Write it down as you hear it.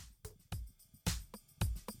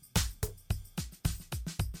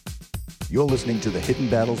You're listening to the Hidden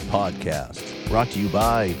Battles Podcast, brought to you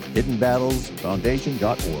by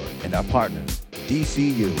HiddenBattlesFoundation.org and our partners,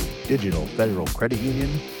 DCU, Digital Federal Credit Union.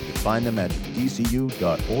 You can find them at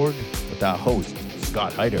dcu.org with our hosts,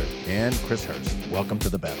 Scott Heider and Chris Hurst. Welcome to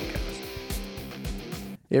the Battlecast.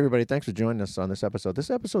 Hey, everybody. Thanks for joining us on this episode. This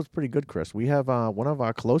episode's pretty good, Chris. We have one of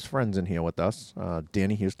our close friends in here with us,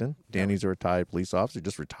 Danny Houston. Danny's a retired police officer,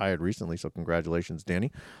 just retired recently, so congratulations,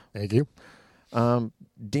 Danny. Thank you.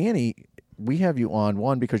 Danny, we have you on,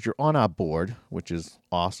 one, because you're on our board, which is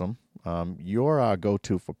awesome. You're our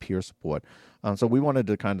go-to for peer support. So we wanted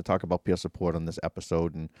to kind of talk about peer support on this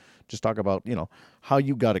episode and just talk about, how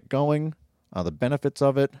you got it going, the benefits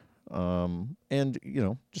of it, and,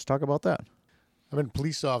 just talk about that. I've been a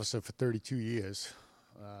police officer for 32 years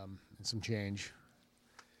and some change.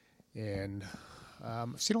 And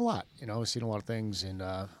I've seen a lot, I've seen a lot of things. And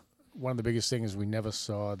one of the biggest things is we never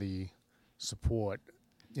saw the support.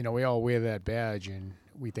 We all wear that badge and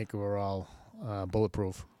we think we're all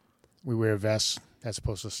bulletproof. We wear vests that's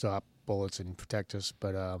supposed to stop bullets and protect us,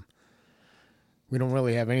 but we don't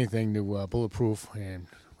really have anything to bulletproof, and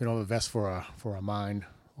we don't have a vest for our mind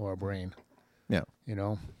or our brain. Yeah.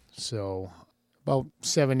 So about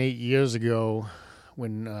 7-8 years ago,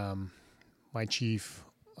 when my chief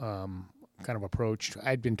kind of approached,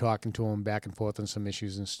 I'd been talking to him back and forth on some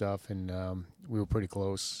issues and stuff, and we were pretty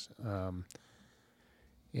close.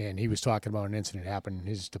 And he was talking about an incident that happened in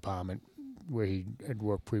his department where he had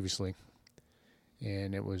worked previously,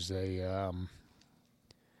 and it was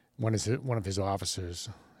one of his officers,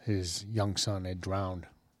 his young son, had drowned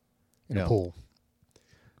in a pool.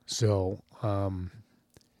 So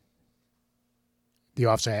the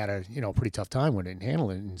officer had a pretty tough time with it and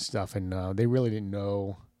handling it and stuff, and they really didn't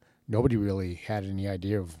know. Nobody really had any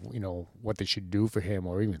idea of what they should do for him,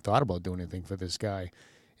 or even thought about doing anything for this guy.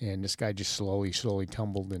 And this guy just slowly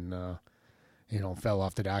tumbled and fell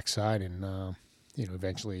off the dark side, and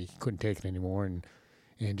eventually couldn't take it anymore, and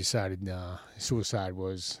decided suicide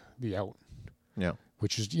was the out. Yeah.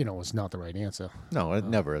 Which is is not the right answer. No, it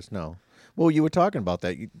never is. No. Well, you were talking about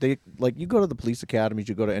that. You go to the police academies,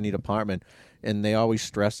 you go to any department, and they always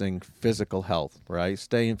stressing physical health, right?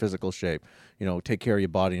 Stay in physical shape, take care of your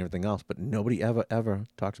body and everything else. But nobody ever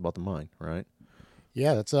talks about the mind, right?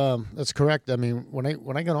 Yeah, that's correct. I mean,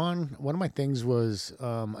 when I got on, one of my things was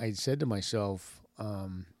I said to myself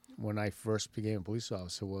when I first became a police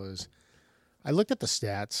officer was I looked at the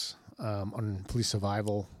stats on police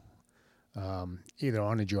survival, either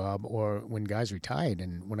on the job or when guys retired,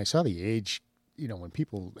 and when I saw the age, when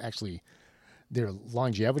people actually their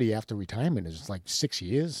longevity after retirement is like 6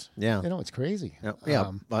 years. Yeah, it's crazy.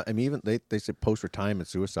 Yeah. I mean, even they say post-retirement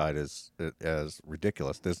suicide is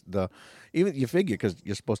ridiculous. There's even you figure, because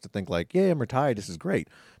you're supposed to think like, yeah, I'm retired, this is great,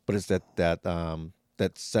 but it's that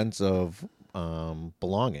sense of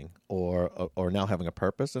belonging or now having a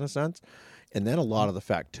purpose in a sense, and then a lot of the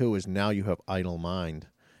fact too is now you have idle mind,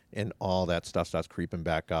 and all that stuff starts creeping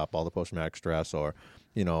back up, all the post-traumatic stress or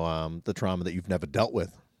the trauma that you've never dealt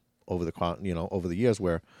with over the years,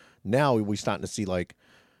 where now we're starting to see like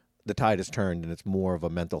the tide has turned and it's more of a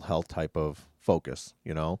mental health type of focus,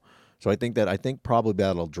 So I think probably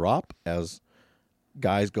that'll drop as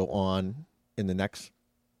guys go on in the next,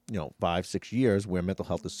 5-6 years, where mental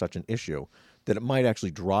health is such an issue that it might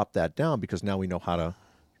actually drop that down, because now we know how to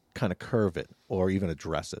kind of curve it or even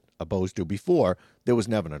address it, opposed to before there was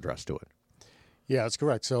never an address to it. Yeah, that's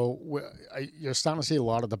correct. So you're starting to see a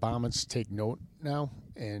lot of departments take note now,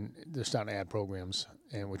 and they're starting to add programs,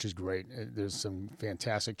 and which is great. There's some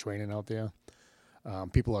fantastic training out there.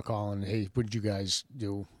 People are calling, hey, what did you guys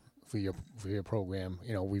do for your program?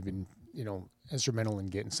 We've been instrumental in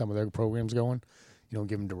getting some of their programs going.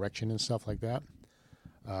 Giving direction and stuff like that.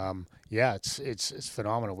 Yeah, it's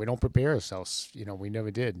phenomenal. We don't prepare ourselves. We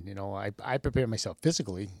never did. I prepare myself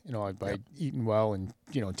physically. By eating well and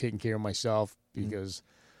taking care of myself, because,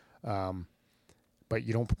 but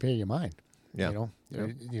you don't prepare your mind. Yeah.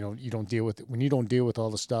 You don't deal with it. When you don't deal with all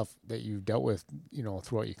the stuff that you've dealt with,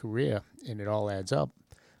 throughout your career, and it all adds up.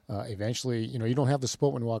 Eventually, you don't have the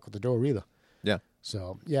support when you walk out the door either. Yeah.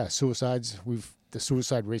 So yeah, suicides. The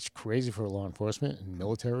suicide rate's crazy for law enforcement and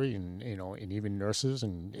military, and and even nurses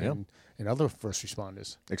and other first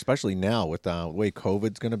responders. Especially now with the way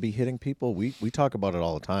COVID's going to be hitting people, we talk about it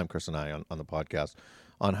all the time, Chris and I, on the podcast,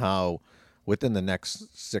 on how within the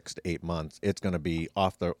next 6 to 8 months it's going to be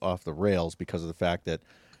off the rails, because of the fact that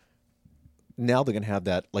now they're going to have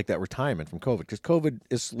that retirement from COVID, because COVID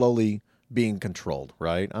is slowly being controlled,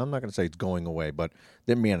 right? I'm not going to say it's going away, but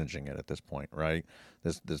they're managing it at this point, right?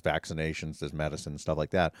 There's vaccinations, there's medicine, stuff like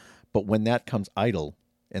that. But when that comes idle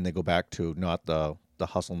and they go back to not the the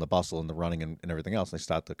hustle and the bustle and the running and everything else, and they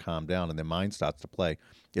start to calm down and their mind starts to play,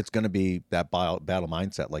 it's going to be that battle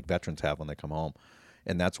mindset like veterans have when they come home,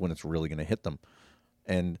 and that's when it's really going to hit them.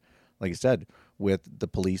 And like you said, with the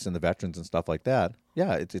police and the veterans and stuff like that,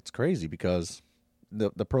 yeah, it's crazy because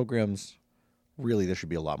the programs, really, there should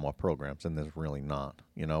be a lot more programs, and there's really not.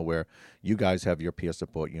 Where you guys have your peer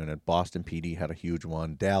support unit. Boston PD had a huge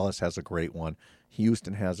one. Dallas has a great one.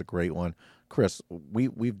 Houston has a great one. Chris,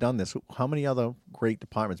 we've done this. How many other great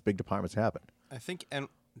departments, big departments, have it? I think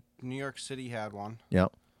New York City had one. Yeah.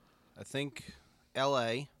 I think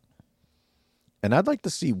L.A. And I'd like to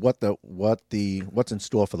see what's in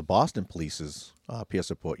store for the Boston Police's peer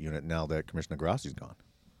support unit now that Commissioner Grassi's gone.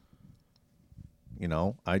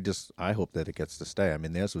 I hope that it gets to stay. I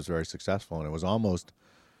mean, theirs was very successful, and it was almost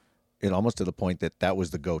to the point that was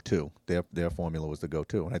the go-to. Their formula was the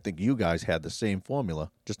go-to, and I think you guys had the same formula,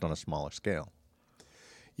 just on a smaller scale.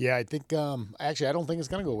 Yeah, I think actually I don't think it's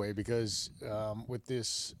going to go away because with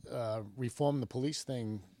this reform the police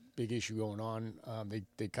thing, big issue going on.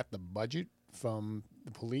 They cut the budget from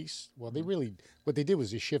the police. Well, what they did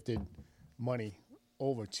was they shifted money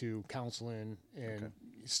over to counseling and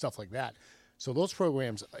stuff like that. So those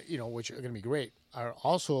programs, which are going to be great,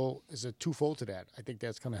 is a twofold to that. I think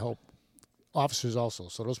that's going to help officers also.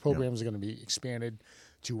 So those programs are going to be expanded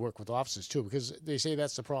to work with officers too, because they say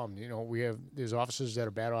that's the problem. There's officers that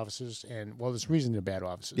are bad officers, and there's reason they're bad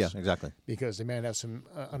officers. Yeah, exactly. Because they might have some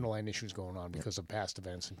underlying issues going on because of past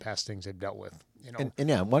events and past things they've dealt with. And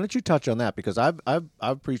yeah, why don't you touch on that? Because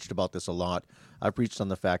I've preached about this a lot. I've preached on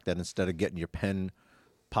the fact that instead of getting your pen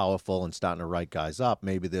powerful and starting to write guys up,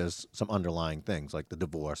 maybe there's some underlying things like the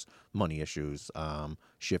divorce, money issues,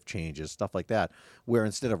 shift changes, stuff like that, where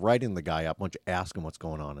instead of writing the guy up, why don't you ask him what's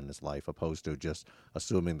going on in his life, opposed to just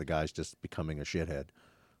assuming the guy's just becoming a shithead,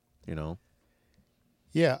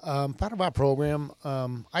 Yeah, part of our program,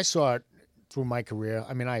 I saw it through my career.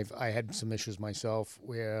 I mean, I had some issues myself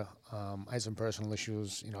where I had some personal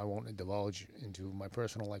issues. I won't divulge into my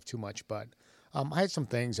personal life too much, but I had some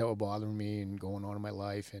things that were bothering me and going on in my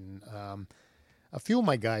life, and a few of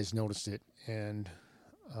my guys noticed it. And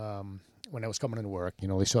when I was coming into work,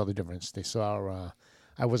 they saw the difference. They saw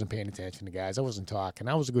I wasn't paying attention to guys. I wasn't talking.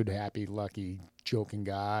 I was a good, happy, lucky, joking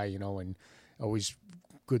guy, and always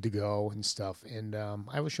good to go and stuff. And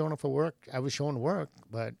I was showing up for work. I was showing to work,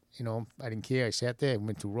 but I didn't care. I sat there and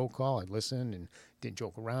went through roll call. I listened and didn't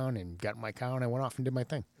joke around and got in my car and I went off and did my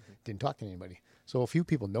thing. Didn't talk to anybody. So a few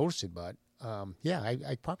people noticed it, but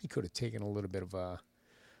I probably could have taken a little bit of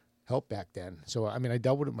help back then. So, I mean, I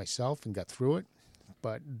dealt with it myself and got through it,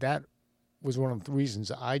 but that was one of the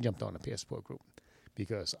reasons I jumped on the peer support group,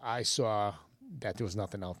 because I saw that there was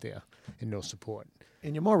nothing out there and no support.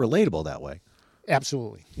 And you're more relatable that way.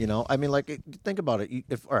 Absolutely. I mean, like, think about it.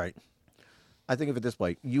 All right, I think of it this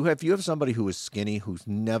way. If you have somebody who is skinny, who's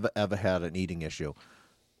never, ever had an eating issue,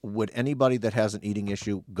 would anybody that has an eating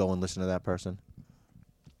issue go and listen to that person?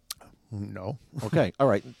 No. Okay. All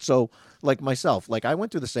right. So, like myself, I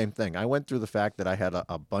went through the same thing. I went through the fact that I had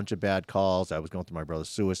a bunch of bad calls. I was going through my brother's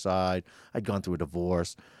suicide. I'd gone through a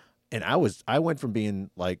divorce. And I went from being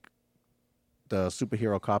like the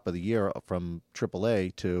superhero cop of the year from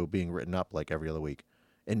AAA to being written up like every other week.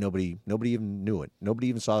 And nobody even knew it. Nobody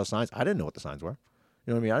even saw the signs. I didn't know what the signs were.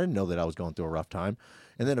 You know what I mean? I didn't know that I was going through a rough time.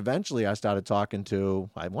 And then eventually I started talking to,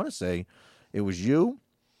 I want to say it was you.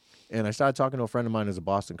 And I started talking to a friend of mine who's a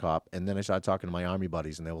Boston cop, and then I started talking to my Army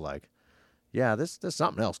buddies, and they were like, yeah, there's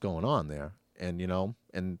something else going on there. And,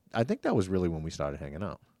 and I think that was really when we started hanging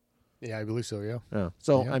out. Yeah, I believe so, yeah. Yeah.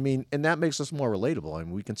 So, Yeah. I mean, and that makes us more relatable. I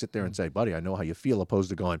mean, we can sit there and say, buddy, I know how you feel, opposed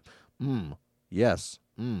to going, yes,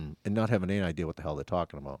 and not having any idea what the hell they're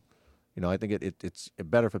talking about. I think it's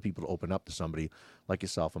better for people to open up to somebody like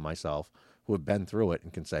yourself and myself who have been through it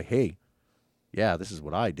and can say, hey, yeah, this is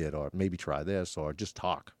what I did, or maybe try this, or just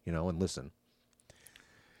talk, and listen.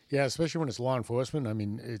 Yeah, especially when it's law enforcement. I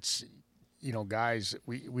mean, it's, guys,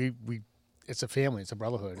 we it's a family, it's a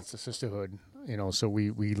brotherhood, it's a sisterhood, so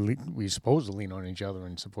we supposed to lean on each other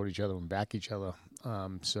and support each other and back each other.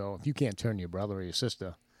 So if you can't turn to your brother or your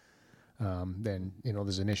sister, then,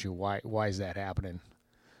 there's an issue. Why is that happening?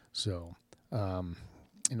 So,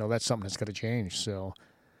 that's something that's got to change. So,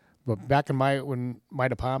 but back in my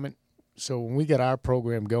department, so when we got our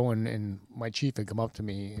program going, and my chief had come up to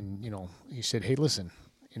me and, he said, hey, listen,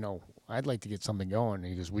 I'd like to get something going.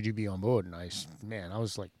 And he goes, would you be on board? And I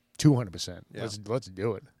was like 200%. Yeah. Let's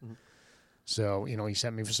do it. Mm-hmm. So, he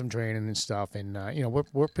sent me for some training and stuff. And,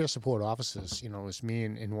 we're peer support officers. It's me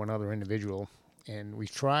and one other individual. And we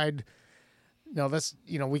tried No, that's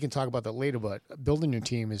we can talk about that later. But building your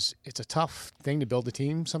team it's a tough thing to build a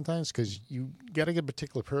team sometimes because you got to get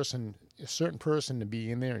a certain person to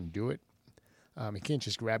be in there and do it. You can't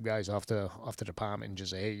just grab guys off the department and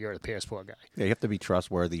just say, "Hey, you're the passport guy." Yeah, you have to be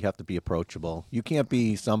trustworthy. You have to be approachable. You can't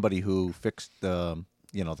be somebody who fixed the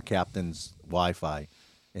captain's Wi-Fi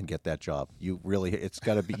and get that job. It's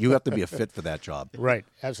got to be. You have to be a fit for that job. Right.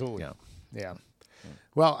 Absolutely. Yeah.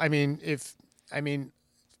 Well,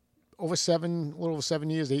 over 7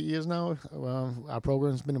 years, 8 years now, our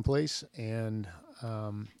program's been in place, and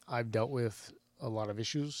I've dealt with a lot of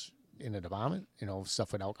issues in the department.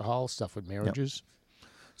 Stuff with alcohol, stuff with marriages.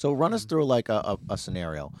 So run us through like a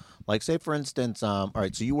scenario. Like say for instance, all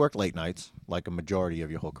right, so you work late nights like a majority of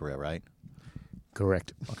your whole career, right?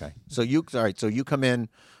 Correct. Okay. So you come in,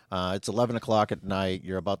 it's 11 o'clock at night,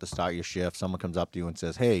 you're about to start your shift, someone comes up to you and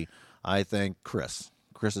says, "Hey, I think Chris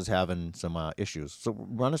is having some issues." So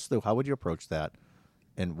run us through, how would you approach that,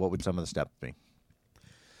 and what would some of the steps be?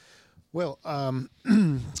 Well,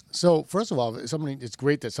 so first of all, it's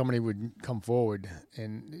great that somebody would come forward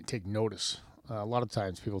and take notice. A lot of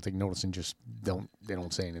times people take notice and just don't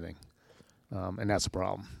say anything. And that's a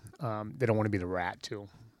problem. They don't want to be the rat too.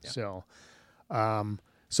 Yeah.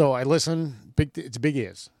 So I listen, it's big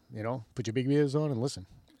ears, put your big ears on and listen,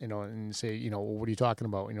 and say, what are you talking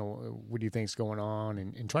about? What do you think's going on?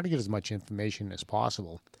 And try to get as much information as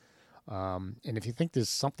possible. And if you think there's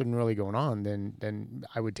something really going on, then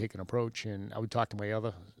I would take an approach and I would talk to my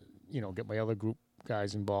other, get my other group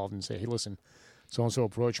guys involved and say, "Hey, listen, so-and-so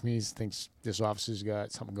approached me, thinks this officer's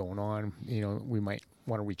got something going on. We might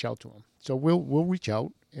want to reach out to him." So we'll reach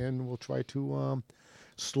out and we'll try to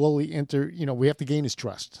slowly enter, we have to gain his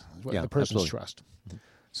trust, the person's trust. Mm-hmm.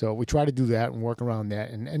 So we try to do that and work around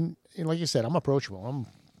that. And like you said, I'm approachable. I'm a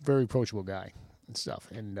very approachable guy and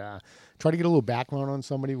stuff. And try to get a little background on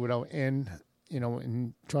somebody and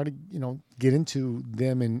try to, get into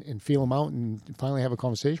them and feel them out and finally have a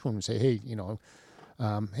conversation with them and say, "Hey,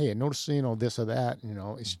 hey, I noticed, this or that,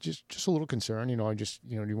 it's just a little concern, do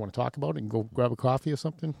you want to talk about it and go grab a coffee or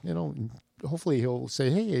something, and hopefully he'll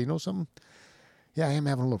say, "Hey, something, yeah, I am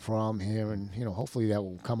having a little problem here," and, hopefully that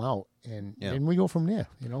will come out and we go from there,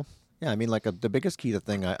 Yeah, I mean, like the biggest key to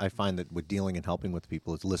thing I find that with dealing and helping with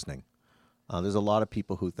people is listening. There's a lot of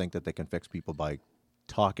people who think that they can fix people by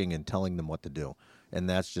talking and telling them what to do, and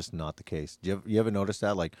that's just not the case. You ever notice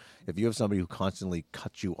that? Like, if you have somebody who constantly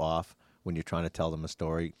cuts you off when you're trying to tell them a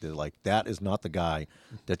story, they're like, that is not the guy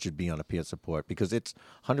that should be on a peer support, because it's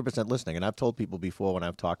 100% listening. And I've told people before when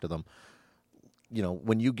I've talked to them,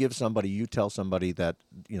 when you tell somebody that,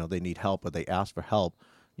 they need help or they ask for help,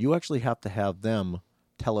 you actually have to have them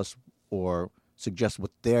tell us or suggest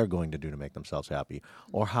what they're going to do to make themselves happy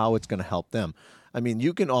or how it's going to help them. I mean,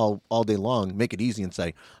 you can all day long make it easy and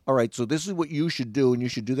say, "All right, so this is what you should do and you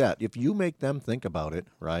should do that." If you make them think about it,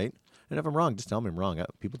 right? And if I'm wrong, just tell me I'm wrong.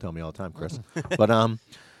 People tell me all the time, Chris.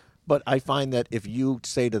 But I find that if you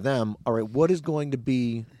say to them, "All right, what is going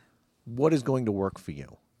to work for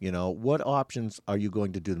you? What options are you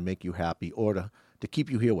going to do to make you happy or to keep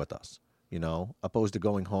you here with us? Opposed to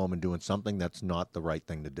going home and doing something that's not the right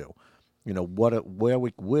thing to do.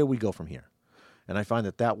 Where we go from here." And I find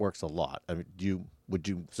that works a lot. I mean, would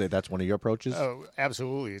you say that's one of your approaches? Oh,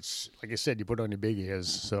 absolutely. It's like I said, you put on your big ears.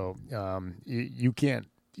 So you can't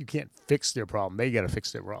fix their problem. They got to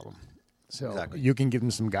fix their problem. So exactly. You can give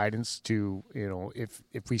them some guidance to,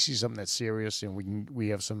 if we see something that's serious and we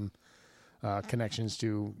have some connections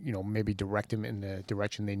to, maybe direct them in the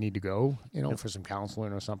direction they need to go, for some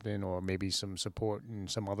counseling or something, or maybe some support in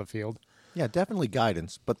some other field. Yeah, definitely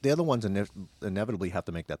guidance, but they're the ones inevitably have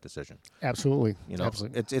to make that decision. Absolutely.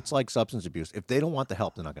 Absolutely. It's like substance abuse. If they don't want the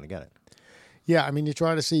help, they're not going to get it. Yeah, I mean, you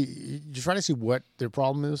try to see what their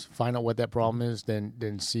problem is, find out what that problem is,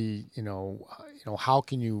 then see, how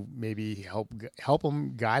can you maybe help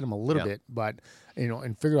them, guide them a little bit, but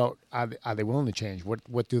and figure out are they willing to change?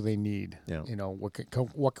 What do they need? Yeah.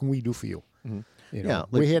 What can we do for you? Mm-hmm.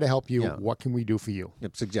 We're here to help you. Yeah. What can we do for you?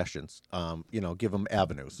 Suggestions. Give them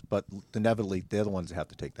avenues, but inevitably they're the ones that have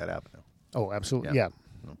to take that avenue. Oh, absolutely. Yeah.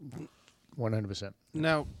 100%.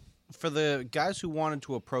 Now, for the guys who wanted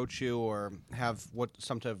to approach you or have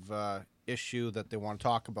some type of issue that they want to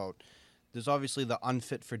talk about, there's obviously the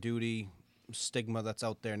unfit for duty stigma that's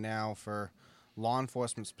out there now for law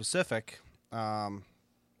enforcement specific. How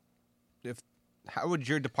would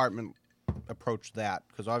your department approach that?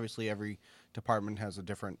 Because obviously every department has a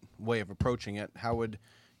different way of approaching it. How would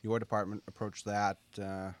your department approach that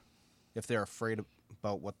if they're afraid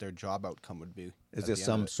about what their job outcome would be? Is there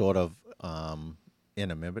some sort of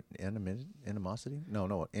Animosity?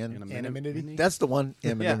 No. Anonymity? That's the one.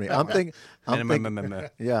 Anonymity. Yeah. I'm thinking.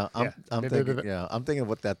 Yeah, Yeah. I'm thinking. Yeah, I'm thinking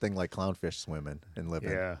what that thing like clownfish swim in and live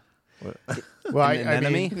in. Yeah. What- Well, An I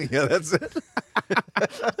enemy? mean, yeah, that's it.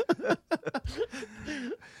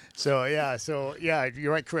 so yeah,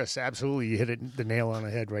 you're right, Chris. Absolutely, you hit the nail on the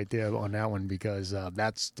head right there on that one because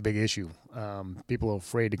that's the big issue. People are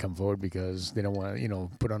afraid to come forward because they don't want to,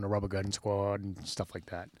 put on the rubber gun squad and stuff like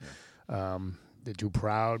that. They're too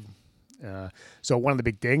proud. So one of the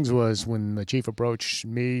big things was when the chief approached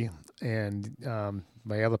me and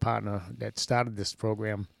my other partner that started this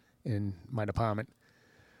program in my department.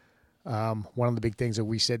 One of the big things that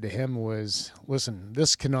we said to him was, listen,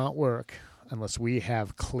 this cannot work unless we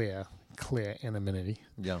have clear anonymity.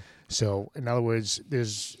 Yeah. So, in other words,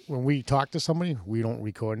 when we talk to somebody, we don't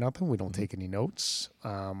record nothing. We don't take any notes.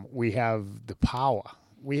 We have the power.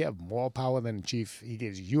 We have more power than the chief. He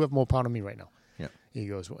gives you have more power than me right now. Yeah. He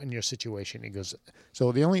goes, well, in your situation, he goes,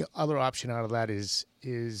 so the only other option out of that is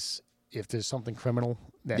if there's something criminal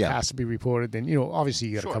that Yeah. has to be reported, then, obviously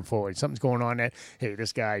you got to Sure. come forward. Something's going on that, hey,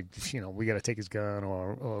 this guy, we got to take his gun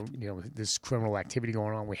or this criminal activity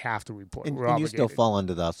going on. We have to report. And, We're and you still obligated. fall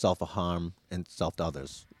under the self-harm and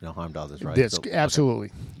self-to-others, harm to others, right? That's So-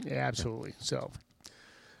 absolutely, absolutely. So,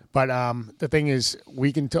 but the thing is,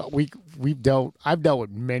 we can talk. I've dealt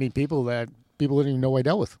with many people that people didn't even know I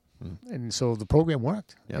dealt with, and so the program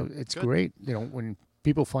worked. Yeah. It's Good. great. When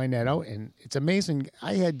people find that out, and it's amazing.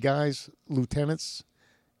 I had guys, lieutenants,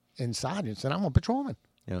 and sergeants, and I'm a patrolman.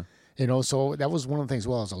 Yeah. So that was one of the things.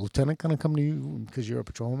 Well, is a lieutenant going to come to you because you're a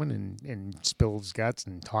patrolman and spill his guts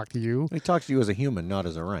and talk to you? He talks to you as a human, not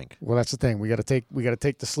as a rank. Well, that's the thing. We got to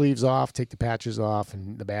take the sleeves off, take the patches off,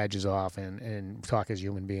 and the badges off, and talk as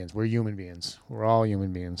human beings. We're human beings. We're all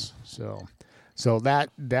human beings. So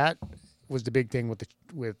that was the big thing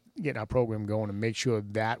with getting our program going and make sure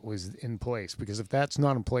that was in place. Because if that's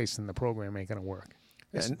not in place, then the program ain't going to work.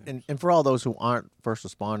 And for all those who aren't first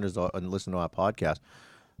responders and listen to our podcast,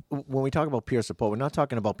 when we talk about peer support, we're not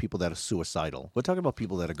talking about people that are suicidal. We're talking about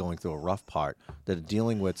people that are going through a rough part, that are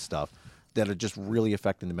dealing with stuff that are just really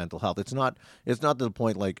affecting the mental health. It's not to the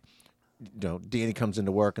point like, Danny comes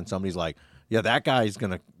into work and somebody's like, yeah, that guy's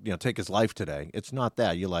going to, take his life today. It's not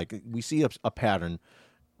that. You're like, we see a pattern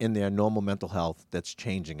in their normal mental health that's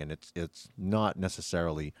changing, and it's not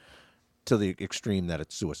necessarily to the extreme that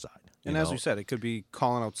it's suicide. And as you said, it could be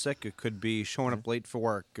calling out sick. It could be showing up late for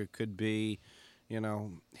work. It could be,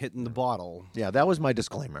 hitting the bottle. Yeah, that was my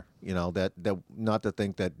disclaimer. That not to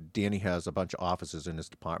think that Danny has a bunch of officers in his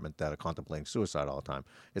department that are contemplating suicide all the time.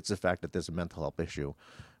 It's the fact that there's a mental health issue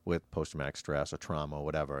with post-traumatic stress or trauma or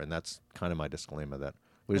whatever, and that's kind of my disclaimer. That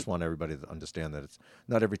we just want everybody to understand that it's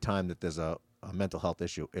not every time that there's a mental health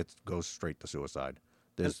issue, it goes straight to suicide.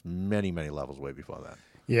 There's many, many levels way before that.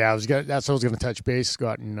 Yeah, that's what I was going to touch base,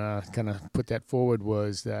 Scott, and kind of put that forward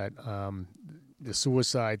was that the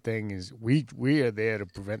suicide thing is we are there to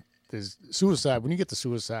prevent this suicide. When you get to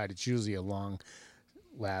suicide, it's usually a long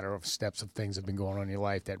ladder of steps of things that have been going on in your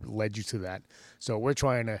life that led you to that. So we're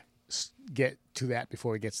trying to get to that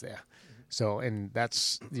before it gets there. So, and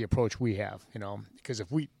that's the approach we have, because if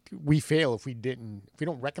we fail if we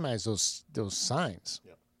don't recognize those signs,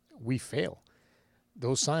 we fail.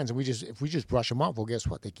 Those signs, and if we just brush them off, well, guess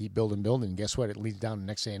what? They keep building. And guess what? It leads down the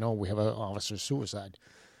next thing we have an officer's suicide,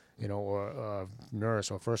 or a nurse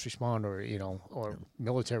or first responder, or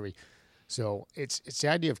military. So it's the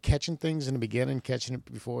idea of catching things in the beginning, catching it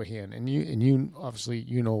beforehand, and you obviously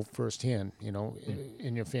firsthand,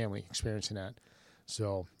 in your family experiencing that.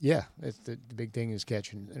 So yeah, it's the big thing is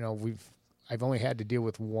catching. I've only had to deal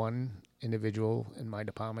with one individual in my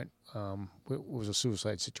department. It was a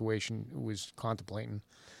suicide situation. It was contemplating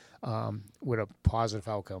with a positive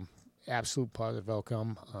outcome, absolute positive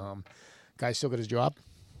outcome. Guy still got his job.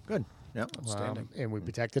 Good. Yeah. Outstanding. And we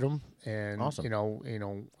protected him, and Awesome.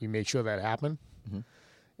 we made sure that happened. Mhm.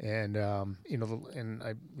 And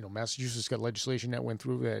Massachusetts got legislation that went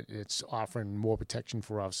through that it's offering more protection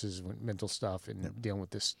for officers with mental stuff and dealing with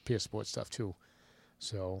this peer support stuff too.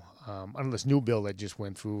 So under this new bill that just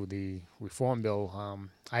went through, the reform bill,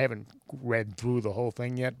 I haven't read through the whole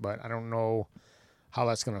thing yet, but I don't know how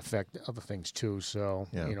that's going to affect other things too. So,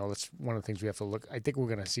 that's one of the things we have to look. I think we're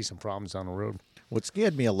going to see some problems down the road. What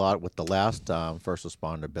scared me a lot with the last first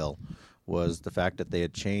responder bill was the fact that they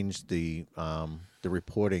had changed the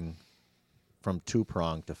reporting from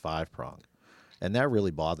 2-prong to 5-prong. And that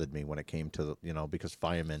really bothered me when it came to,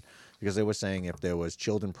 because they were saying if there was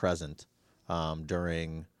children present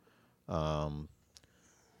during,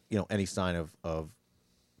 any sign of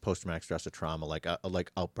post-traumatic stress or trauma,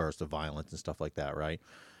 like outbursts of violence and stuff like that, right?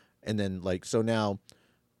 And then, so now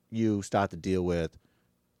you start to deal with,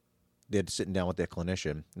 they're sitting down with their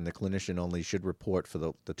clinician, and the clinician only should report for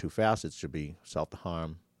the two facets should be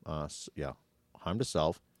self-harm, harm to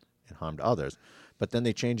self and harm to others. But then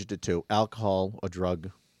they changed it to alcohol or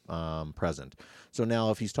drug present. So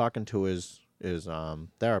now if he's talking to his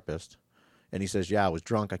therapist and he says, yeah, I was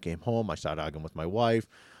drunk, I came home, I started arguing with my wife,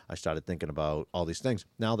 I started thinking about all these things.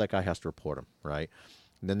 Now that guy has to report them, right?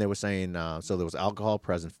 And then they were saying, so there was alcohol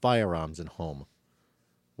present, firearms in home.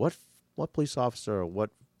 What police officer or what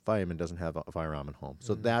fireman doesn't have a firearm in home?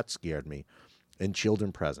 So that scared me. And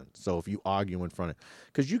children present. So if you argue in front of,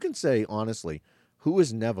 because you can say, honestly, who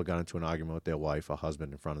has never got into an argument with their wife or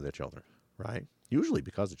husband in front of their children, right? Usually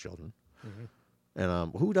because of children.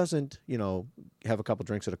 And who doesn't, have a couple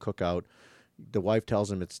drinks at a cookout, the wife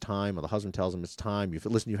tells him it's time, or the husband tells him it's time.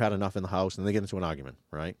 You had enough in the house, and they get into an argument,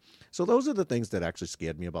 right? So those are the things that actually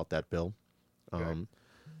scared me about that bill. Okay.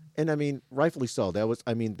 And I mean, rightfully so.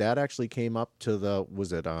 That actually came up to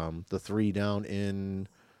the 3 down in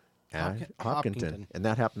Hopkinton, and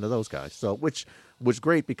that happened to those guys. So, which was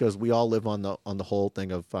great because we all live on the whole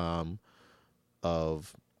thing of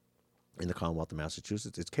in the Commonwealth of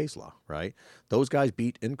Massachusetts, it's case law, right? Those guys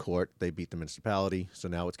beat in court, they beat the municipality, so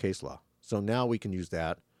now it's case law. So now we can use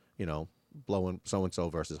that, blowing so-and-so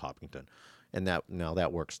versus Hopkinton. And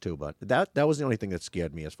that works too. But that was the only thing that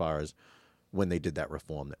scared me as far as when they did that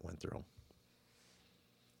reform that went through.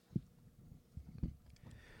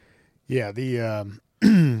 Yeah, you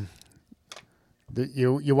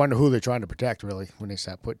wonder who they're trying to protect, really, when they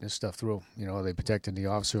start putting this stuff through. Are they protecting the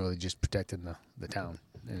officer, or are they just protecting the town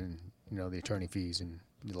and, the attorney fees and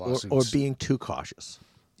the lawsuits? Or being too cautious.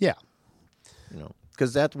 Yeah.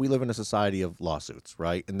 Because we live in a society of lawsuits,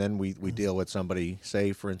 right? And then we deal with somebody,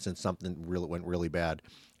 say, for instance, something went really bad,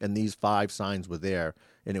 and these 5 signs were there,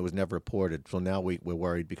 and it was never reported. So now we're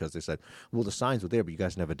worried because they said, well, the signs were there, but you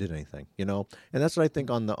guys never did anything, And that's what I think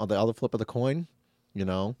on the other flip of the coin,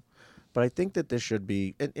 But I think that there should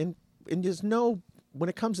be, and there's no, when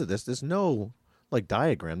it comes to this, there's no,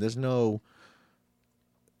 diagram. There's no,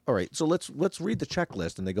 all right, so let's read the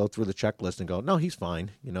checklist, and they go through the checklist and go, no, he's fine.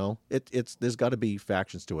 There's got to be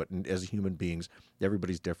factions to it, and as human beings,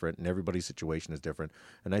 everybody's different, and everybody's situation is different.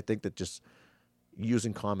 And I think that just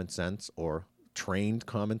using common sense or trained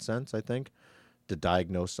common sense, I think, to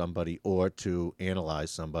diagnose somebody or to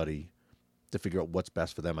analyze somebody to figure out what's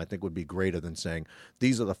best for them, I think would be greater than saying,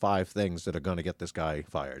 these are the 5 things that are going to get this guy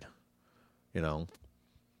fired.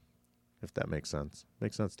 If that makes sense.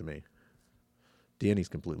 Makes sense to me. Danny's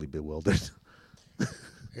completely bewildered.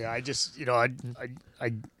 Yeah, I just, I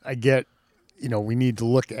get, we need to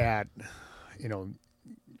look at,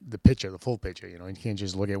 the picture, the full picture. You can't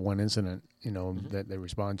just look at one incident, that they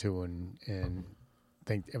respond to and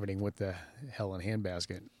think everything with the hell in a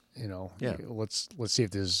handbasket. Yeah. Let's see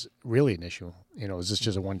if there's really an issue. Is this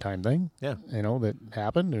just a one-time thing? Yeah. That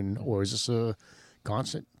happened, or is this a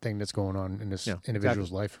constant thing that's going on in this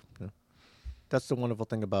individual's life? Yeah. That's the wonderful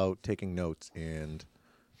thing about taking notes and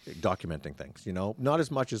documenting things. Not as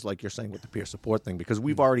much as like you're saying with the peer support thing, because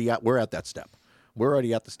we're at that step. We're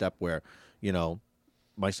already at the step where,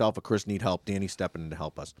 myself or Chris need help. Danny's stepping in to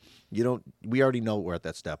help us. We already know we're at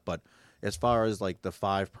that step. But as far as like the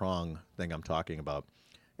 5-prong thing I'm talking about,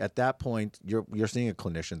 at that point, you're seeing a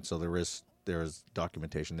clinician, so there's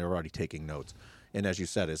documentation. They're already taking notes. And as you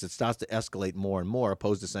said, as it starts to escalate more and more,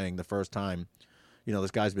 opposed to saying the first time,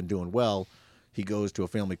 this guy's been doing well, he goes to a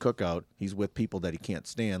family cookout, he's with people that he can't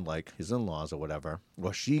stand, like his in-laws or whatever,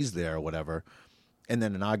 or she's there or whatever, and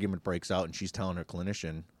then an argument breaks out and she's telling her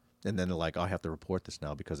clinician, and then they're like, I have to report this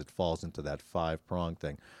now because it falls into that 5-prong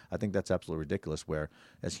thing. I think that's absolutely ridiculous, where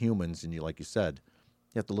as humans, and like you said,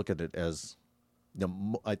 you have to look at it as,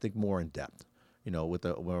 I think more in depth, with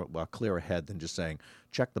a clearer head than just saying,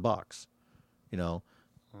 check the box,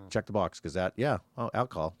 check the box, because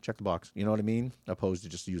alcohol, check the box, you know what I mean? Opposed to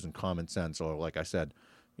just using common sense, or like I said,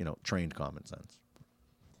 trained common sense.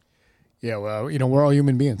 Yeah, well, we're all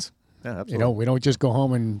human beings. Yeah, absolutely. We don't just go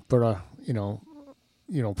home and put a,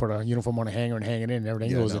 put a uniform on a hanger and hang it in, and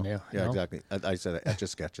everything goes in there. Yeah, exactly. I said an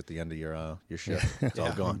Etch-a-Sketch at the end of your shift. It's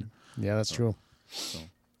all gone. Yeah, that's true.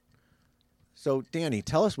 So, Danny,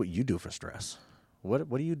 tell us what you do for stress. What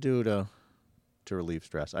do you do to relieve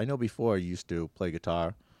stress? I know before you used to play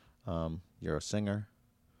guitar. You're a singer.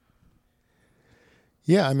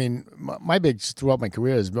 Yeah, I mean, my throughout my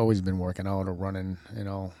career has always been working out or running.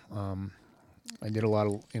 I did a lot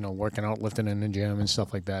of working out, lifting in the gym and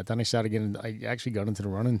stuff like that. Then I actually got into the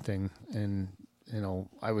running thing, and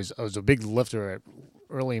I was a big lifter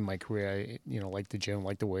early in my career. I liked the gym,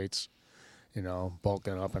 liked the weights,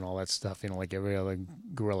 bulking up and all that stuff. Like every other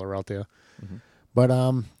gorilla out there. Mm-hmm. But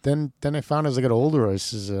then I found as I got older, I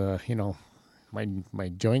says, my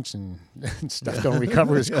joints and stuff don't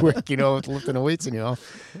recover as quick, with lifting the weights,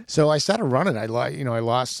 So I started running.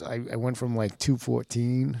 I went from like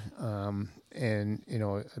 214, and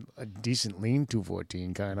a decent lean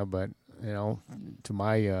 214 kind of, but to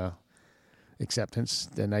my acceptance,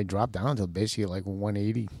 then I dropped down to basically like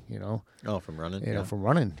 180, Oh, from running. from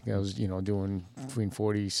running. I was, doing between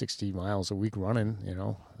 40, 60 miles a week running,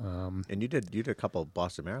 And you did a couple of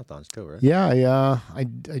Boston marathons too, right? Yeah, I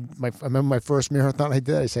remember my first marathon I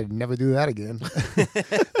did. I said never do that again.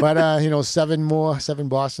 But 7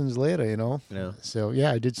 Bostons later, Yeah. So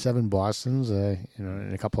yeah, I did 7 Bostons,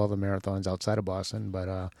 and a couple other marathons outside of Boston.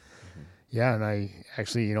 But yeah, and I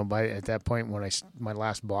actually, at that point when my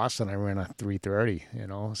last Boston, I ran a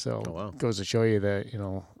 3:30. So Oh, wow. it goes to show you that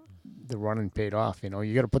the running paid off. You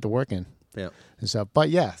got to put the work in. Yeah. And stuff. But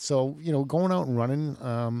yeah, so going out and running,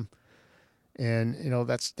 and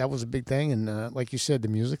that was a big thing. And like you said, the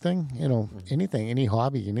music thing, anything, any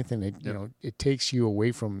hobby, anything that it takes you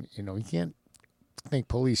away from you can't think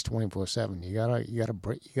police 24/7. You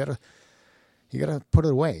gotta put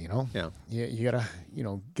it away. Yeah. You gotta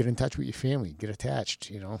get in touch with your family, get attached.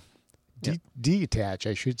 Detach,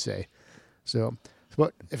 I should say. So.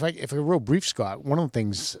 But if I real brief, Scott, one of the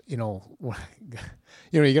things, you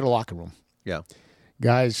get a locker room. Yeah.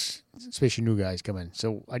 Guys, especially new guys, come in.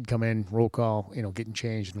 So I'd come in, roll call, getting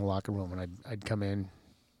changed in the locker room, and I'd come in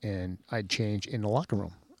and I'd change in the locker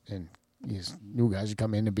room, and these new guys would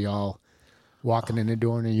come in and be all walking in the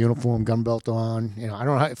door in a uniform, gun belt on. I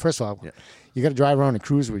don't know. First of all, you got to drive around the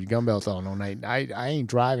cruiser with your gun belt on all night. I ain't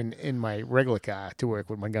driving in my regular car to work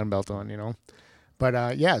with my gun belt on.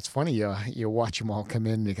 But yeah, it's funny. You watch them all come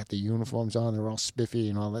in. They got the uniforms on. They're all spiffy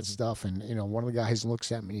and all that stuff. And one of the guys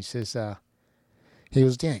looks at me and he says, "Dan,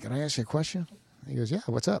 can I ask you a question?" He goes, "Yeah,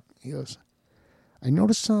 what's up?" He goes, "I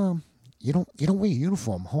noticed you don't wear your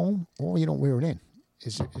uniform home, or you don't wear it in.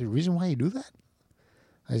 Is there a reason why you do that?"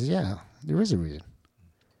 I said, "Yeah, there is a reason."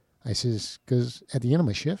 I says, "Because at the end of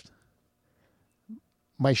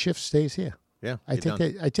my shift stays here. Yeah. I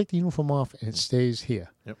take the uniform off and it stays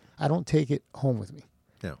here. Yep. I don't take it home with me.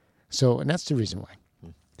 Yeah. So, and that's the reason why.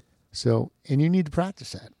 So, and you need to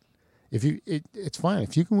practice that. It's fine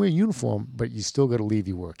if you can wear a uniform, but you still got to leave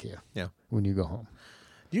your work here. Yeah. When you go home.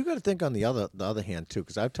 You got to think on the other hand too,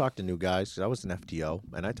 because I've talked to new guys. 'Cause I was an FTO,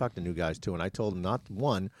 and I talked to new guys too, and I told them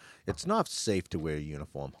it's not safe to wear a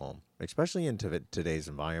uniform home, especially in today's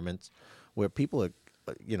environments where people are,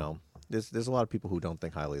 There's a lot of people who don't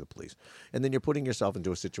think highly of the police. And then you're putting yourself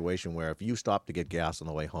into a situation where if you stop to get gas on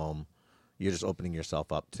the way home, you're just opening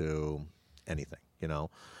yourself up to anything,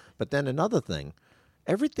 But then another thing,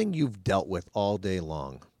 everything you've dealt with all day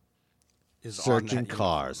long, Is on searching that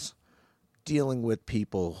cars, dealing with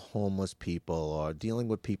people, homeless people, or dealing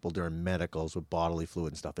with people during medicals with bodily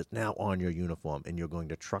fluid and stuff, is now on your uniform, and you're going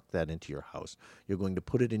to truck that into your house. You're going to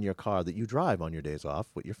put it in your car that you drive on your days off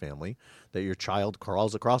with your family, that your child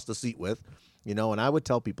crawls across the seat with, And I would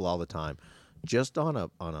tell people all the time, just on a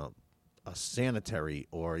sanitary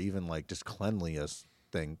or even like just cleanliness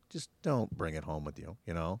thing, just don't bring it home with you.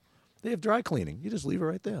 They have dry cleaning. You just leave it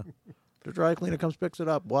right there. The dry cleaner comes, picks it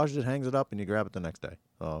up, washes it, hangs it up, and you grab it the next day.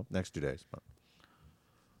 Next 2 days.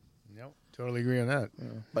 Nope, totally agree on that. Yeah.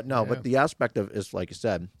 But no, but the aspect of is like you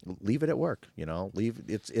said, leave it at work.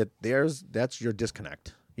 That's your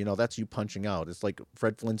disconnect. That's you punching out. It's like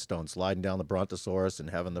Fred Flintstone sliding down the Brontosaurus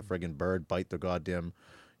and having the friggin' bird bite the goddamn,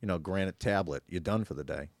 granite tablet. You're done for the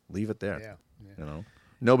day. Leave it there. Yeah.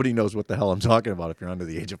 Nobody knows what the hell I'm talking about if you're under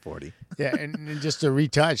the age of 40. Yeah, and just to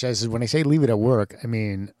retouch, I said when I say leave it at work, I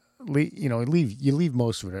mean leave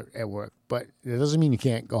most of it at work, but it doesn't mean you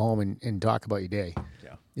can't go home and talk about your day.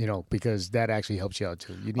 Yeah. Because that actually helps you out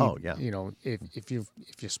too. You need, if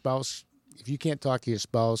your spouse, if you can't talk to your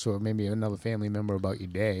spouse or maybe another family member about your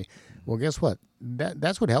day, well, guess what?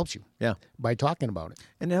 That's what helps you. Yeah. By talking about it.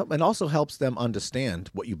 And it also helps them understand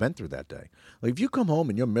what you've been through that day. Like if you come home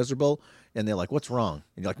and you're miserable and they're like, "What's wrong?"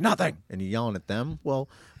 And you're like, "Nothing." And you're yelling at them. Well,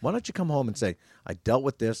 why don't you come home and say, "I dealt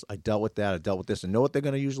with this, I dealt with that, I dealt with this." And know what they're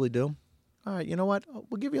going to usually do? All right, you know what?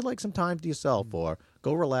 We'll give you like some time to yourself or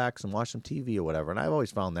go relax and watch some TV or whatever. And I've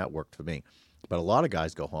always found that worked for me. But a lot of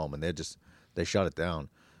guys go home and they shut it down.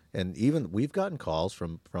 And even we've gotten calls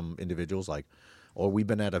from individuals like, or we've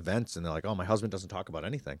been at events and they're like, "Oh, my husband doesn't talk about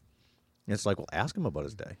anything." And it's like, well, ask him about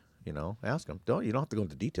his day. Ask him. You don't have to go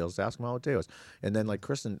into details. Ask him how his day was. And then like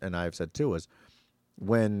Chris and I have said too is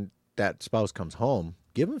when that spouse comes home,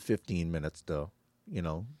 give him 15 minutes to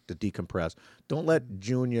decompress. Don't let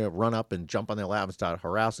Junior run up and jump on their lap and start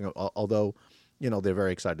harassing them. Although, they're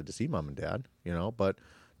very excited to see mom and dad, but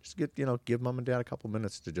just give mom and dad a couple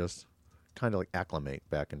minutes to just kind of like acclimate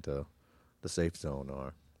back into the safe zone,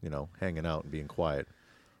 or hanging out and being quiet,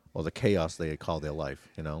 or the chaos they call their life.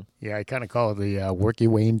 Yeah, I kind of call it the work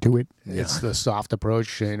your way into it. Yeah. It's the soft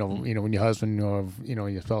approach. When your husband or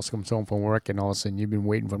your spouse comes home from work, and all of a sudden you've been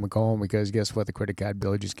waiting for him to go home because guess what? The credit card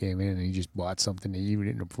bill just came in, and he just bought something that you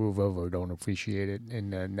didn't approve of or don't appreciate it, and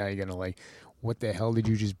now you're gonna like, what the hell did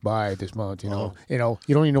you just buy this month? You don't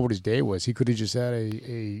even know what his day was. He could have just had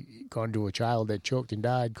a gone to a child that choked and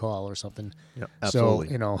died call or something. Yeah,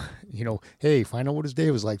 absolutely. So hey, find out what his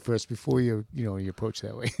day was like first before you approach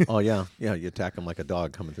that way. Oh yeah, you attack him like a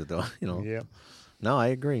dog coming to the door. Yeah. No, I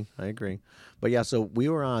agree. But yeah, so we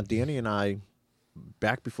were on, Danny and I,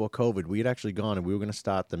 back before COVID, we had actually gone and we were going to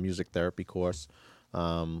start the music therapy course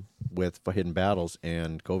for Hidden Battles,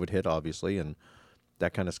 and COVID hit, obviously, and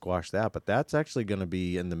that kind of squashed that. But that's actually going to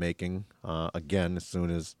be in the making again as soon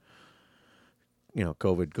as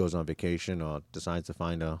COVID goes on vacation or decides to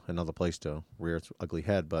find another place to rear its ugly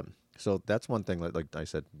head. But so that's one thing, like I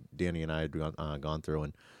said, Danny and I had gone through,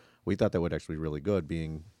 and we thought that would actually be really good,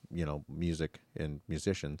 being music and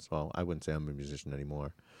musicians. Well, I wouldn't say I'm a musician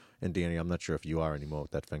anymore. And Danny, I'm not sure if you are anymore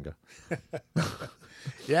with that finger.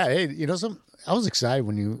 Yeah, hey, I was excited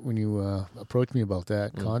when you approached me about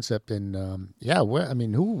that concept, and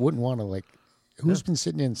who wouldn't want to who's been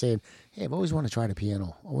sitting there and saying, "Hey, I've always wanted to try the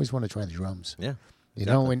piano, always want to try the drums." Yeah,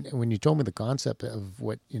 exactly. When you told me the concept of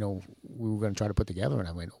what we were going to try to put together, and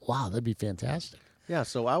I went, "Wow, that'd be fantastic." Yeah,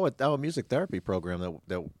 so our music therapy program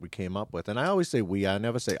that we came up with, and I always say we, I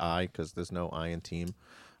never say I, because there's no I in team.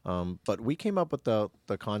 But we came up with the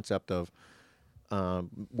concept of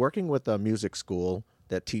working with a music school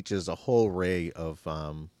that teaches a whole array of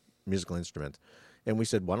musical instruments. And we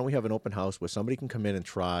said, why don't we have an open house where somebody can come in and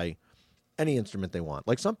try any instrument they want?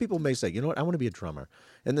 Like some people may say, you know what, I want to be a drummer.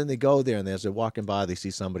 And then they go there, and as they're walking by, they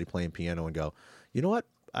see somebody playing piano and go, you know what,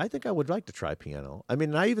 I think I would like to try piano. I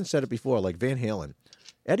mean, I even said it before, like Van Halen.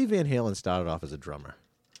 Eddie Van Halen started off as a drummer.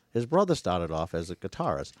 His brother started off as a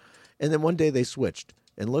guitarist. And then one day they switched.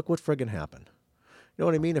 And look what friggin' happened. You know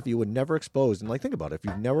what I mean? If you were never exposed, and think about it, if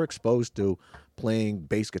you've never exposed to playing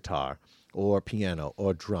bass guitar or piano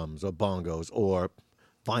or drums or bongos or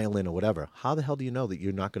violin or whatever, how the hell do you know that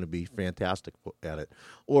you're not going to be fantastic at it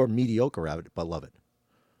or mediocre at it but love it?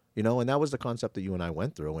 And that was the concept that you and I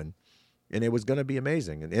went through, and it was going to be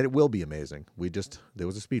amazing, and it will be amazing. There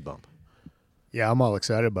was a speed bump. Yeah, I'm all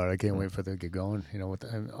excited about it. I can't wait for it to get going.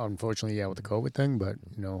 Unfortunately, with the COVID thing, but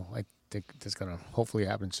I think that's going to hopefully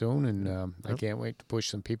happen soon, and I can't wait to push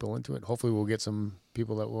some people into it. Hopefully, we'll get some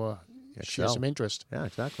people that will share some interest. Yeah,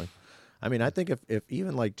 exactly. I mean, I think if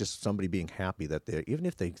even just somebody being happy that even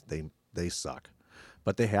if they suck,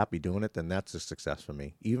 but they're happy doing it, then that's a success for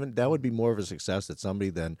me. Even that would be more of a success than somebody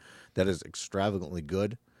that is extravagantly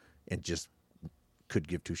good and just could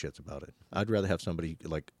give two shits about it. I'd rather have somebody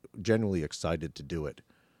genuinely excited to do it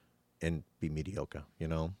and be mediocre,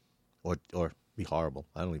 or be horrible.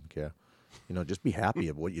 I don't even care. Just be happy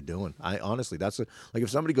of what you're doing. I honestly, that's if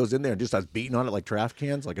somebody goes in there and just starts beating on it like trash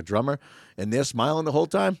cans, like a drummer, and they're smiling the whole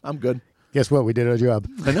time, I'm good. Guess what? We did our job.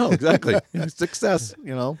 I know, exactly. Success,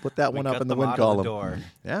 put that one up in the win column. Door.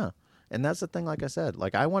 Yeah. And that's the thing, like I said,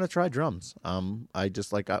 I want to try drums. I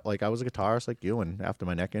just I was a guitarist like you, and after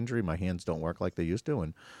my neck injury, my hands don't work like they used to,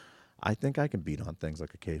 and I think I can beat on things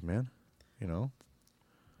like a caveman,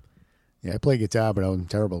 Yeah, I play guitar, but I'm a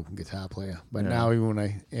terrible guitar player. But Yeah. now, even when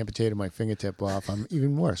I amputated my fingertip off, I'm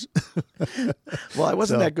even worse. Well, I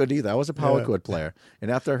wasn't So- that good either. I was a power Yeah. chord player,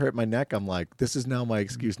 and after I hurt my neck, I'm like, this is now my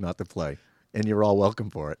excuse not to play, and you're all welcome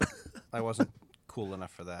for it. I wasn't cool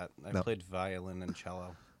enough for that. I No. played violin and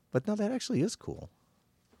cello. But no, that actually is cool.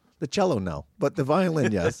 The cello, no, but the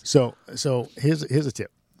violin, yes. So here's a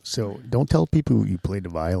tip. So don't tell people you played the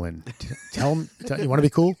violin. Tell them you want to be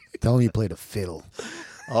cool. Tell them you played a fiddle.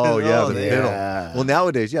 Oh yeah, the yeah. fiddle. Well,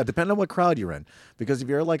 nowadays, yeah, depending on what crowd you're in. Because if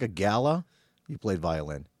you're like a gala, you played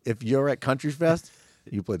violin. If you're at Country Fest,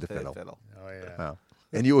 you played the fiddle. Oh yeah. Wow.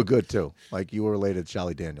 And you were good too. You were related to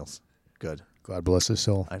Charlie Daniels. Good. God bless his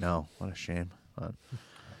soul. I know. What a shame.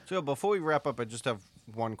 So before we wrap up, I just have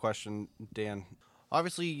one question, Dan.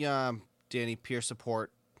 Obviously, Danny, peer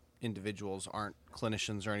support individuals aren't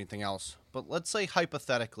clinicians or anything else. But let's say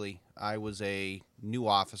hypothetically, I was a new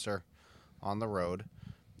officer on the road,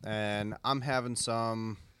 and I'm having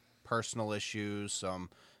some personal issues, some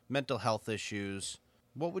mental health issues.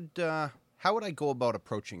 How would I go about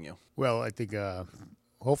approaching you? Well, I think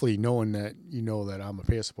hopefully knowing that that I'm a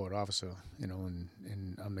peer support officer, and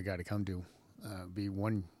I'm the guy to come to, be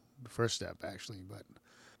one first step actually. But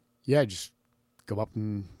yeah, just go up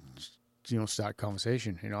and start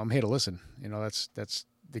conversation. I'm here to listen. That's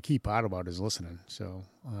the key part about it is listening. So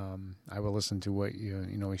I will listen to what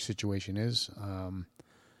your situation is. I'm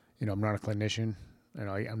not a clinician, and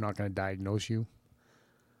I'm not going to diagnose you.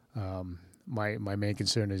 My main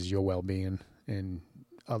concern is your well-being and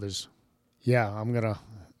others. Yeah, I'm gonna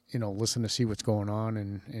listen to see what's going on,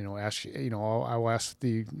 and ask I'll ask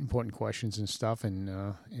the important questions and stuff,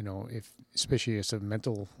 and if especially it's a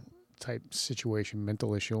mental type situation,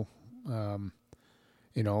 mental issue. I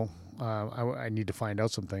need to find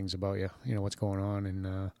out some things about you. What's going on,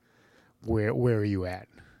 and where are you at?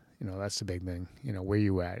 That's the big thing. Where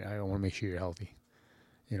you at? I want to make sure you're healthy.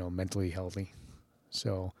 Mentally healthy.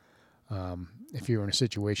 So, if you're in a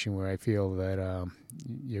situation where I feel that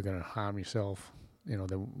you're going to harm yourself, then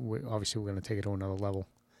obviously we're going to take it to another level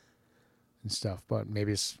and stuff. But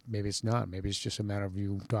maybe it's not. Maybe it's just a matter of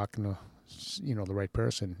you talking to the right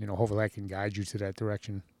person. Hopefully I can guide you to that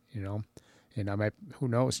direction. And I might, who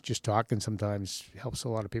knows, just talking sometimes helps a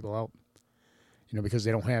lot of people out, because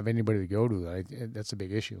they don't have anybody to go to. That's a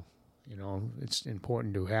big issue. It's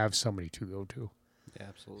important to have somebody to go to. Yeah,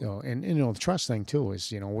 absolutely. And the trust thing too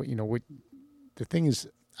is, what the thing is,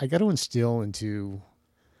 I got to instill into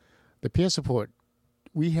the peer support.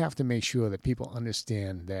 We have to make sure that people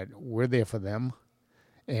understand that we're there for them,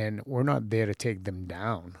 and we're not there to take them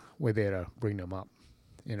down. We're there to bring them up.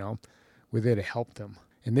 We're there to help them.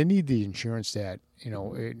 And they need the insurance that,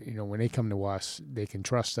 when they come to us, they can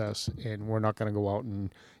trust us, and we're not going to go out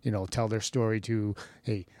and, tell their story to,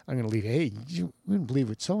 hey, I'm going to leave. Hey, you wouldn't believe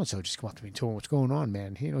what so-and-so just come up to me and told me what's going on,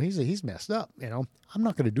 man. He's messed up, I'm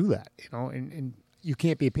not going to do that, and you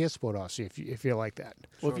can't be a peer support officer if you're like that.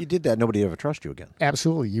 Well, if you did that, nobody would ever trust you again.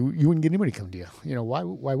 Absolutely. You wouldn't get anybody to come to you. Why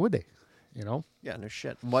would they? Yeah, no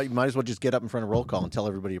shit. Well, you might as well just get up in front of roll call and tell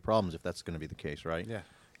everybody your problems if that's going to be the case, right? Yeah.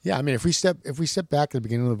 Yeah, I mean, if we step back at the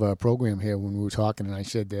beginning of our program here when we were talking, and I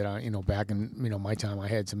said that back in my time, I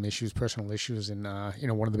had some issues, personal issues, and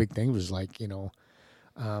one of the big things was like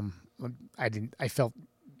I felt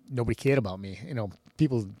nobody cared about me.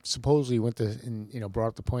 People supposedly went to and brought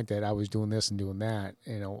up the point that I was doing this and doing that.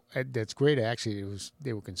 That's great. Actually,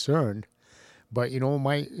 they were concerned, but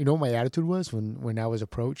my attitude was when I was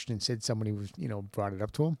approached and said somebody was brought it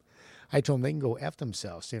up to them. I told them they can go F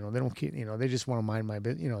themselves. They don't care. They just want to mind my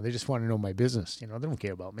business. They just want to know my business. They don't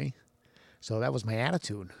care about me. So that was my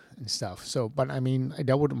attitude and stuff. So, but I mean, I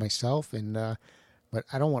dealt with it myself, and but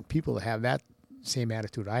I don't want people to have that same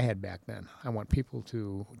attitude I had back then. I want people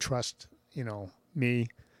to trust, me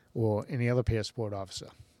or any other peer support officer.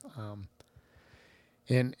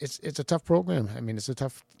 And it's a tough program. I mean, it's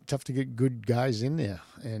tough to get good guys in there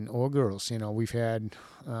or girls. We've had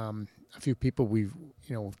a few people we've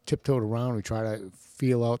tiptoed around. We try to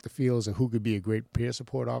feel out the feels of who could be a great peer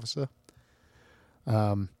support officer.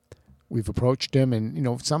 We've approached them,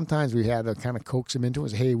 and sometimes we had to kind of coax them into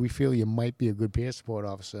it. Hey, we feel you might be a good peer support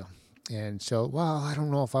officer, and so I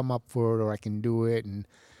don't know if I'm up for it or I can do it, and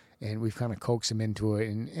we've kind of coaxed them into it,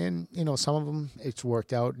 and some of them it's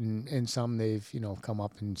worked out, and some they've come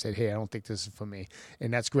up and said, hey, I don't think this is for me,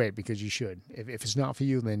 and that's great because you should. If it's not for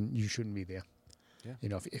you, then you shouldn't be there.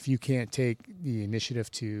 Yeah. If you can't take the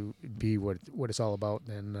initiative to be what it's all about,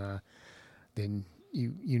 then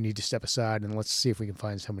you need to step aside and let's see if we can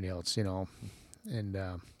find somebody else. And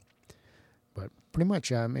but pretty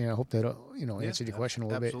much, I hope that answered your question a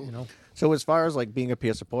little absolutely. bit. So as far as like being a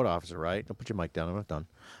peer support officer, right? Don't put your mic down. I'm not done.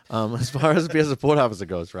 As far as a peer support officer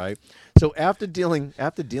goes, right? So after dealing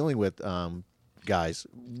with guys,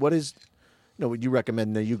 what is would you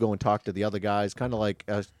recommend that you go and talk to the other guys, kind of like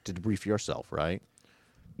to debrief yourself, right?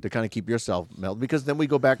 To kind of keep yourself melted, because then we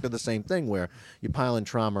go back to the same thing where you piling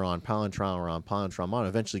trauma on,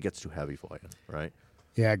 eventually gets too heavy for you, right?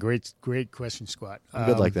 Yeah, great question, Scott. I'm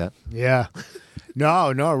good like that. Yeah,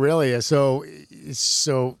 no, really. So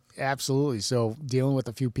absolutely. So dealing with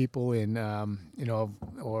a few people, and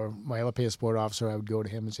or my other peer support officer, I would go to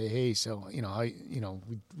him and say, hey, so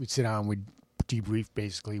we'd sit down, we'd debrief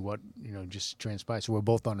basically what just transpired. So we're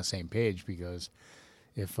both on the same page, because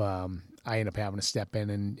if I end up having to step in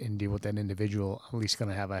and deal with that individual, I'm at least going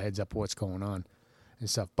to have a heads up of what's going on and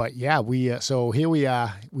stuff. But yeah, so here we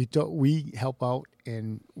are. We help out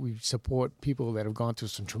and we support people that have gone through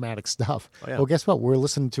some traumatic stuff. Oh, yeah. Well, guess what? We're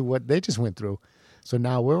listening to what they just went through. So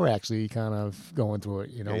now we're actually kind of going through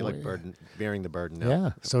it. Yeah, you're like bearing the burden now.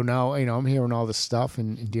 Yeah. So now I'm hearing all this stuff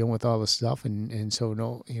and dealing with all this stuff, and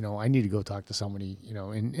so I need to go talk to somebody.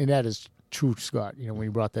 And that is true, Scott. When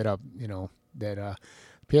you brought that up, that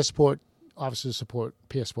peer support officers support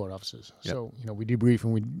peer support officers. Yep. So we debrief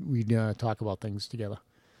and we talk about things together.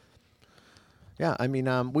 Yeah, I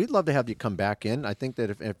mean, we'd love to have you come back in. I think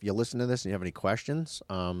that if you listen to this and you have any questions,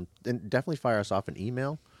 then definitely fire us off an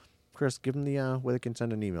email. Chris, give them the where they can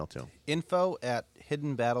send an email to.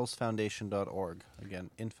 info@hiddenbattlesfoundation.org. Again,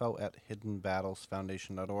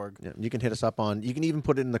 info@hiddenbattlesfoundation.org. Yeah, you can hit us up on. You can even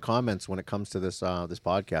put it in the comments when it comes to this this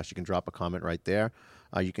podcast. You can drop a comment right there.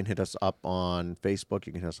 You can hit us up on Facebook.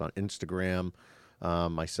 You can hit us on Instagram.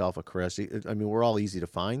 Myself or Chris. I mean, we're all easy to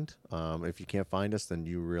find. If you can't find us, then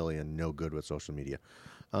you really are no good with social media.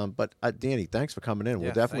 But Danny, thanks for coming in.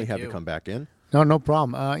 We'll definitely have you come back in. No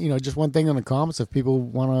problem. Just one thing in the comments, if people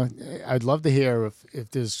want to, I'd love to hear if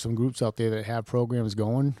there's some groups out there that have programs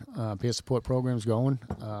going, peer support programs going.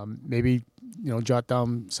 Maybe, jot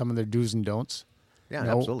down some of their do's and don'ts. Yeah,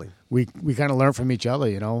 absolutely. We kind of learn from each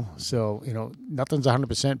other, so, nothing's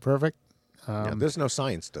 100% perfect. There's no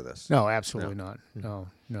science to this. No, absolutely not. No.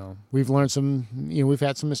 We've learned some, we've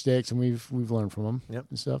had some mistakes and we've learned from them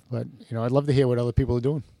and stuff. But, I'd love to hear what other people are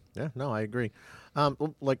doing. Yeah, no, I agree.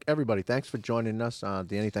 Like everybody, thanks for joining us.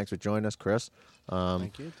 Danny, thanks for joining us. Chris.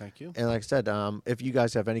 Thank you. And like I said, if you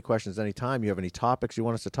guys have any questions anytime, you have any topics you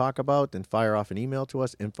want us to talk about, then fire off an email to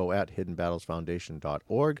us,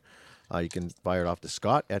 info@hiddenbattlesfoundation.org. You can fire it off to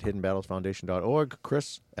Scott at hiddenbattlesfoundation.org,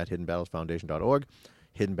 Chris at hiddenbattlesfoundation.org.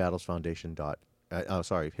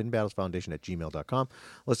 hiddenbattlesfoundation@gmail.com.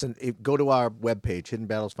 Listen, go to our webpage,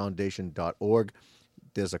 hiddenbattlesfoundation.org.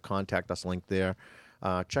 There's a contact us link there.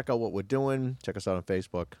 Check out what we're doing. Check us out on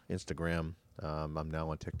Facebook, Instagram. I'm now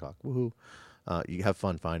on TikTok. Woohoo. You have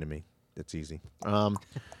fun finding me. It's easy. And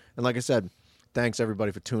like I said, thanks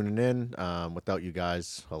everybody for tuning in. Without you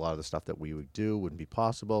guys, a lot of the stuff that we would do wouldn't be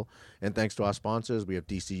possible. And thanks to our sponsors. We have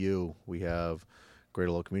DCU. We have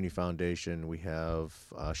Greater Lowell Community Foundation. We have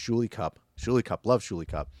Shuley Cup. Shuley Cup. Love Shuley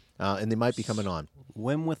Cup. And they might be coming on.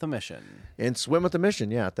 Swim with a Mission. And Swim with a Mission,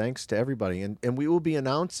 yeah. Thanks to everybody. And we will be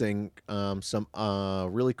announcing some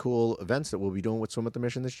really cool events that we'll be doing with Swim with a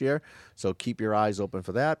Mission this year. So keep your eyes open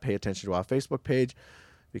for that. Pay attention to our Facebook page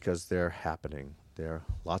because they're happening.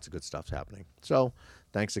 Lots of good stuff's happening. So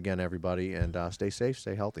thanks again, everybody. And stay safe,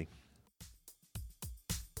 stay healthy.